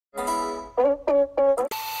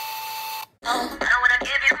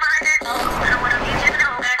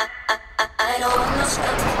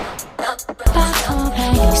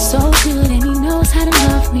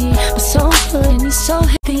so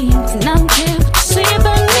heavy, and I'm here. Sleep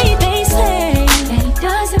on me, they say that he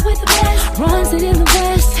does it with the best, runs it in the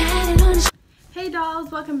west, had it on his. Hey dolls,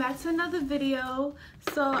 welcome back to another video.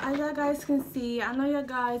 So as you guys can see, I know you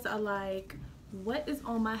guys are like, what is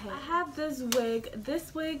on my head? I have this wig.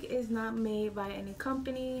 This wig is not made by any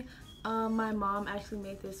company. My mom actually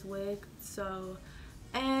made this wig,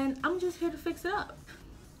 and I'm just here to fix it up.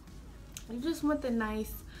 You just want a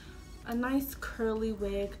nice curly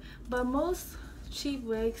wig, but most cheap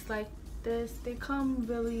wigs like this, they come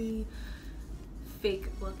really fake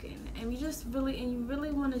looking, and you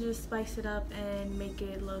really want to just spice it up and make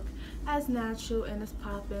it look as natural and as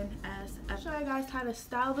popping as ever. I'll show you guys how to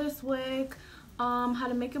style this wig, how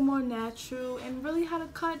to make it more natural, and really how to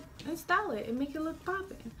cut and style it and make it look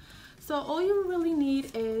popping. So all you really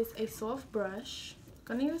need is a soft brush.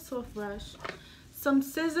 Gonna need a soft brush, some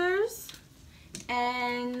scissors,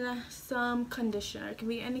 and some conditioner. It can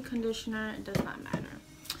be any conditioner, it does not matter.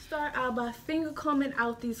 Start out by finger combing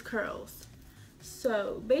out these curls.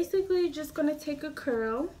 So basically you're just gonna take a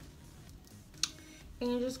curl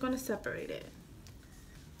and you're just gonna separate it.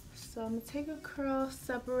 So I'm gonna take a curl,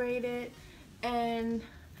 separate it, and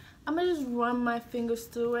I'm gonna just run my fingers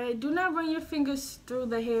through it. Do not run your fingers through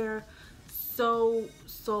the hair so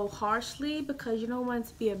harshly, because you don't want it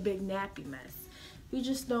to be a big nappy mess. You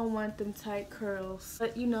just don't want them tight curls,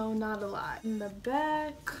 but you know, not a lot. In the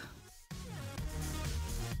back,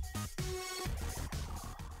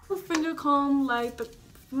 finger comb,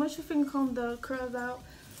 once you finger comb the curls out,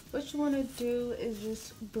 what you want to do is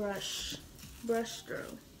just brush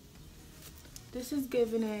through. This is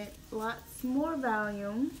giving it lots more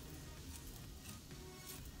volume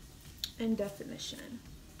and definition.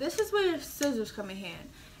 This is where your scissors come in hand.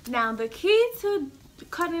 Now the key to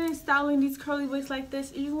cutting and styling these curly wigs like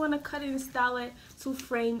this, you want to cut it and style it to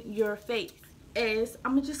frame your face, is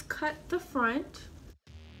I'm gonna just cut the front.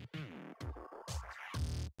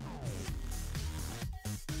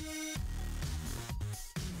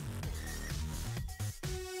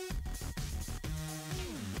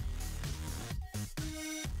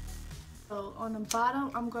 So on the bottom,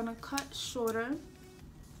 I'm gonna cut shorter.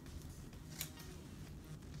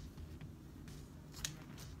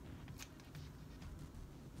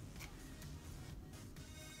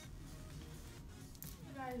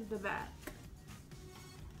 Guys, the back.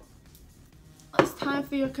 It's time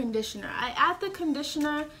for your conditioner. I add the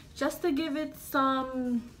conditioner just to give it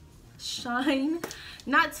some shine.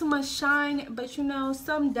 Not too much shine, but you know,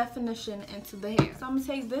 some definition into the hair. So I'm gonna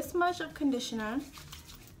take this much of conditioner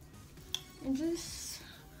and just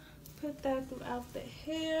put that throughout the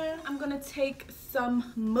hair. I'm gonna take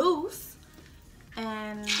some mousse,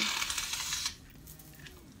 and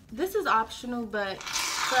this is optional, but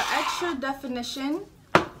for extra definition,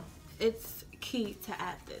 it's key to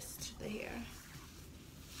add this to the hair.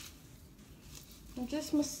 And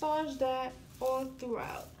just massage that all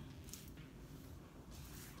throughout.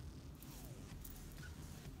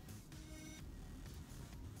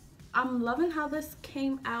 I'm loving how this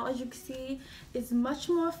came out. As you can see, it's much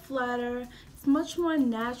more flatter. It's much more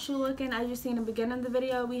natural looking. As you see in the beginning of the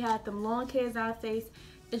video, we had them long hairs on our face.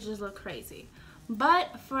 It just looked crazy.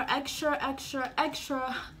 But for extra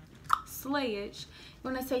slayage,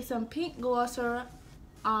 I'm gonna take some pink glosser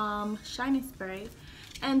shining spray,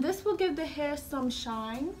 and this will give the hair some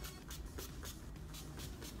shine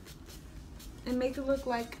and make it look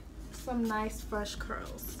like some nice fresh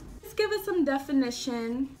curls. Just give it some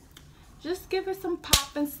definition. Just give it some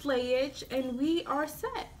pop and slayage, and we are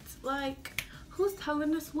set. Like, who's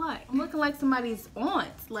telling us what? I'm looking like somebody's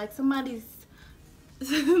aunt, like somebody's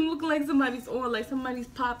looking like somebody's on, like somebody's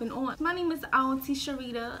popping on. My name is Auntie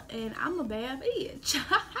Sharita, and I'm a bad bitch.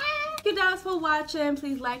 Thank you guys for watching.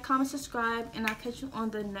 Please like, comment, subscribe, and I'll catch you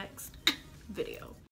on the next video.